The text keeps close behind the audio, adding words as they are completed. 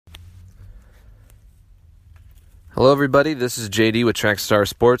Hello everybody, this is JD with Trackstar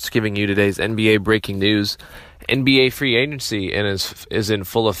Sports giving you today's NBA breaking news. NBA free agency is in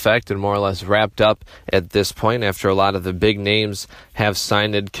full effect and more or less wrapped up at this point after a lot of the big names have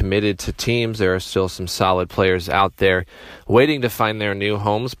signed and committed to teams. There are still some solid players out there waiting to find their new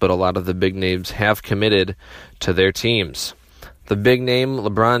homes, but a lot of the big names have committed to their teams. The big name,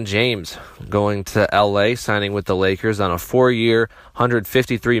 LeBron James, going to LA, signing with the Lakers on a 4-year,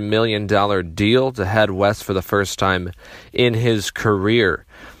 $153 million deal to head west for the first time in his career.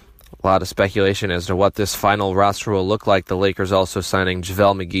 A lot of speculation as to what this final roster will look like. The Lakers also signing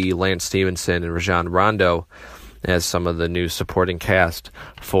JaVale McGee, Lance Stevenson, and Rajon Rondo as some of the new supporting cast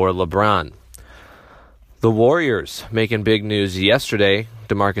for LeBron. The Warriors making big news yesterday.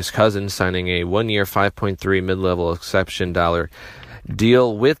 DeMarcus Cousins signing a 1-year, $5.3 mid-level exception dollar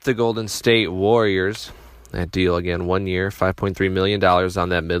deal with the Golden State Warriors. That deal, again, 1 year, $5.3 million on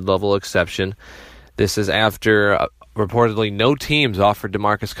that mid-level exception. This is after reportedly no teams offered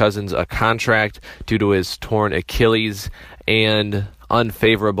DeMarcus Cousins a contract due to his torn Achilles and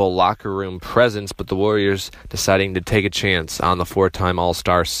unfavorable locker room presence, but the Warriors deciding to take a chance on the 4-time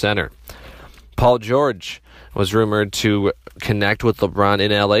All-Star center. Paul George was rumored to connect with LeBron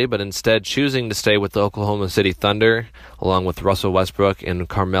in LA, but instead choosing to stay with the Oklahoma City Thunder, along with Russell Westbrook and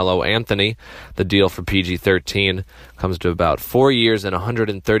Carmelo Anthony. The deal for PG-13 comes to about 4 years and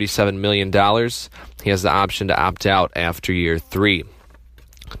 $137 million. He has the option to opt out after year 3.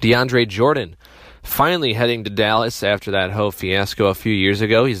 DeAndre Jordan finally heading to Dallas after that whole fiasco a few years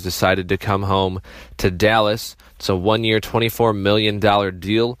ago. He's decided to come home to Dallas. It's a 1-year, $24 million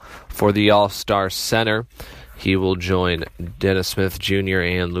deal for the All-Star center. He will join Dennis Smith Jr.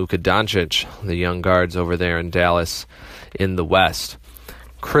 and Luka Doncic, the young guards over there in Dallas in the West.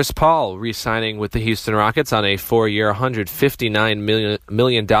 Chris Paul re-signing with the Houston Rockets on a 4-year, $159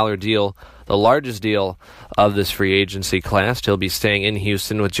 million deal, the largest deal of this free agency class. He'll be staying in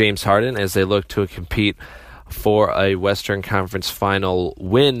Houston with James Harden as they look to compete for a Western Conference final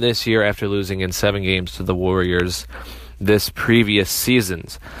win this year after losing in 7 games to the Warriors this previous season.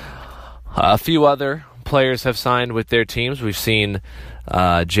 A few other players have signed with their teams. We've seen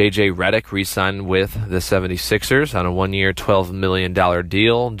J.J. Redick re-sign with the 76ers on a 1-year, $12 million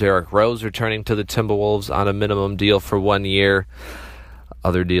deal. Derrick Rose returning to the Timberwolves on a minimum deal for 1 year.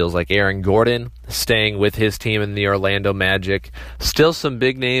 Other deals like Aaron Gordon staying with his team in the Orlando Magic. Still some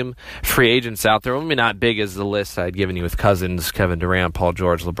big-name free agents out there. Maybe not big as the list I'd given you with Cousins, Kevin Durant, Paul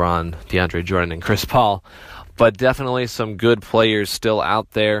George, LeBron, DeAndre Jordan, and Chris Paul. But definitely some good players still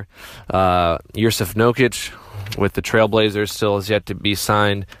out there. Jusuf Nurkic with the Trailblazers still has yet to be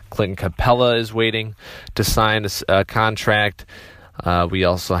signed. Clinton Capella is waiting to sign a contract. We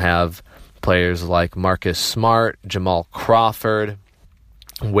also have players like Marcus Smart, Jamal Crawford,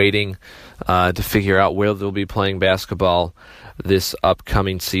 waiting to figure out where they'll be playing basketball this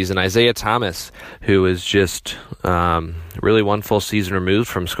upcoming season. Isaiah Thomas, who is just really one full season removed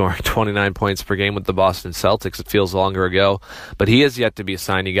from scoring 29 points per game with the Boston Celtics. It feels longer ago, but he is yet to be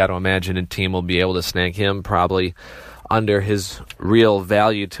signed. You got to imagine a team will be able to snag him probably under his real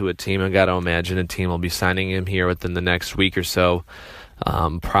value to a team. I got to imagine a team will be signing him here within the next week or so,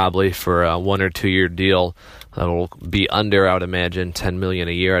 probably for a 1 or 2 year deal. That'll be under, I would imagine, $10 million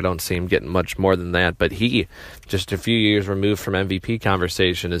a year. I don't see him getting much more than that. But he, just a few years removed from MVP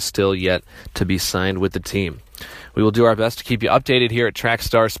conversation, is still yet to be signed with the team. We will do our best to keep you updated here at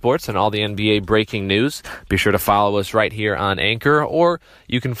Trackstar Sports and all the NBA breaking news. Be sure to follow us right here on Anchor, or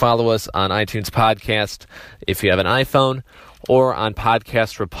you can follow us on iTunes Podcast if you have an iPhone, or on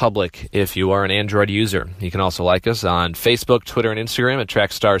Podcast Republic if you are an Android user. You can also like us on Facebook, Twitter, and Instagram at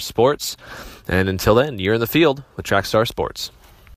Trackstar Sports. And until then, you're in the field with Trackstar Sports.